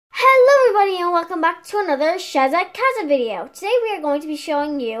everybody, and welcome back to another Shazza Kazza video. Today we are going to be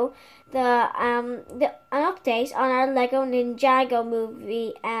showing you an update on our Lego Ninjago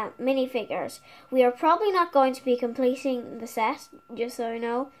Movie minifigures. We are probably not going to be completing the set, just so you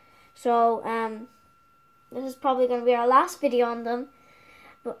know. So this is probably going to be our last video on them.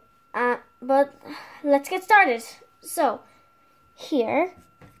 But let's get started. So here,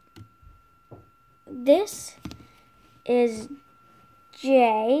 this is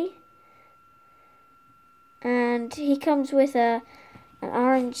Jay, and he comes with an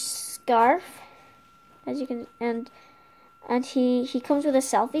orange scarf, as you can, and he comes with a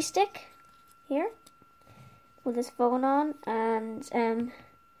selfie stick here with his phone on, and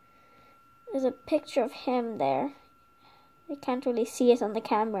there's a picture of him there. You can't really see it on the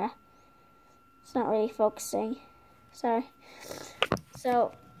camera. It's not really focusing. Sorry.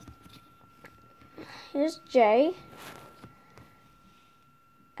 So here's Jay.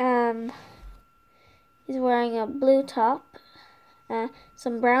 He's wearing a blue top,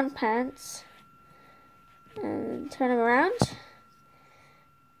 some brown pants, and turn him around,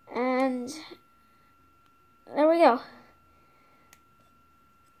 and there we go.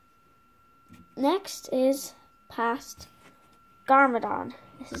 Next is past Garmadon.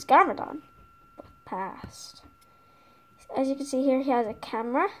 This is Garmadon, but past. As you can see here, he has a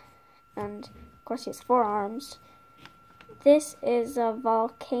camera, and of course he has 4 arms. This is a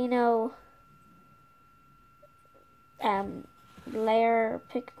volcano layer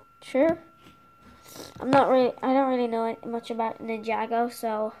picture. I don't really know much about Ninjago,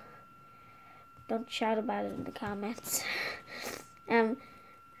 so don't shout about it in the comments. Yeah,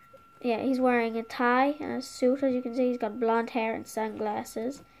 he's wearing a tie and a suit, as you can see. He's got blonde hair and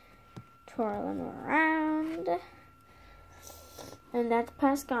sunglasses. Twirl him around. And that's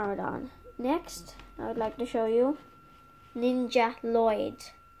past Garmadon. Next, I would like to show you Ninja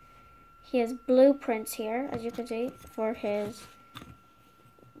Lloyd. He has blueprints here, as you can see, for his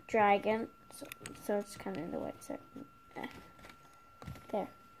dragon. So it's kind of in the way. So, there,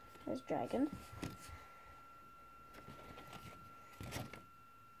 his dragon.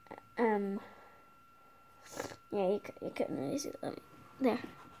 Yeah, you couldn't really see that. There.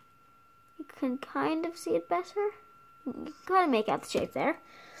 You can kind of see it better. You can kind of make out the shape there.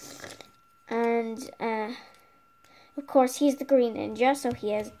 And, of course, he's the green ninja, so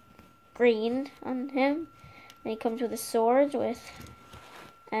he has green on him. And he comes with a sword with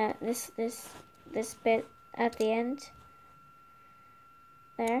this bit at the end.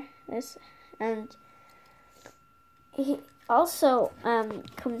 There, this, and he also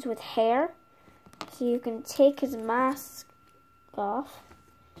comes with hair, so you can take his mask off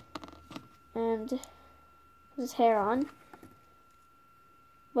and put his hair on.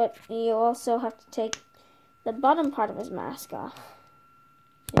 But you also have to take the bottom part of his mask off.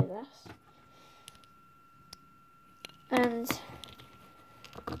 Do this. And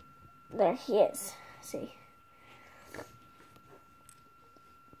there he is. See.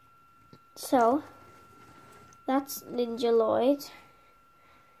 So that's Ninja Lloyd.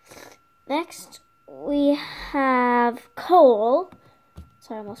 Next we have Cole.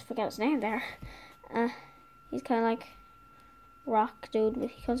 Sorry, I almost forgot his name there. He's kind of like rock dude.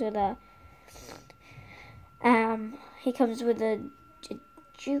 He comes with a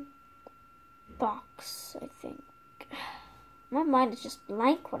jukebox, I think. My mind is just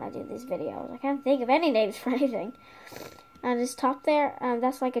blank when I do these videos. I can't think of any names for anything. And his top there,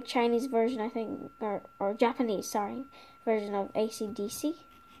 that's like a Chinese version, I think, or Japanese, sorry, version of AC/DC,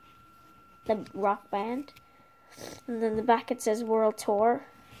 the rock band. And then the back it says World Tour.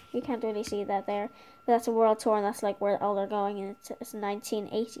 You can't really see that there. But that's a world tour, and that's like where all they're going, and it's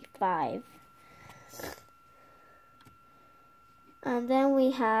 1985. And then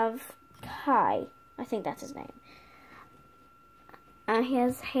we have Kai. I think that's his name. And he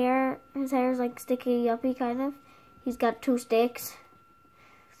has hair. His hair is like sticky uppy kind of. He's got 2 sticks.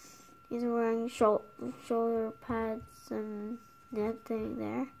 He's wearing shoulder pads and that thing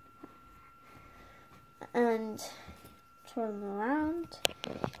there. And turn him around.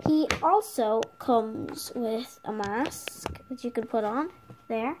 He also comes with a mask that you can put on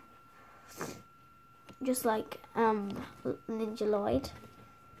there, just like Ninja Lloyd.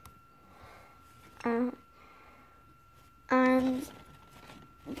 And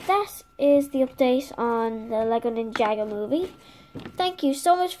that is the update on the Lego Ninjago movie. Thank you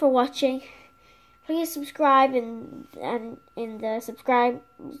so much for watching. Please subscribe in the subscribe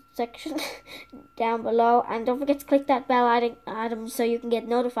section down below, and don't forget to click that bell item so you can get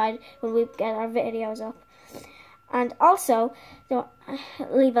notified when we get our videos up. And also,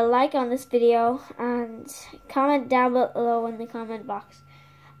 leave a like on this video and comment down below in the comment box.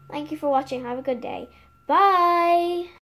 Thank you for watching. Have a good day. Bye!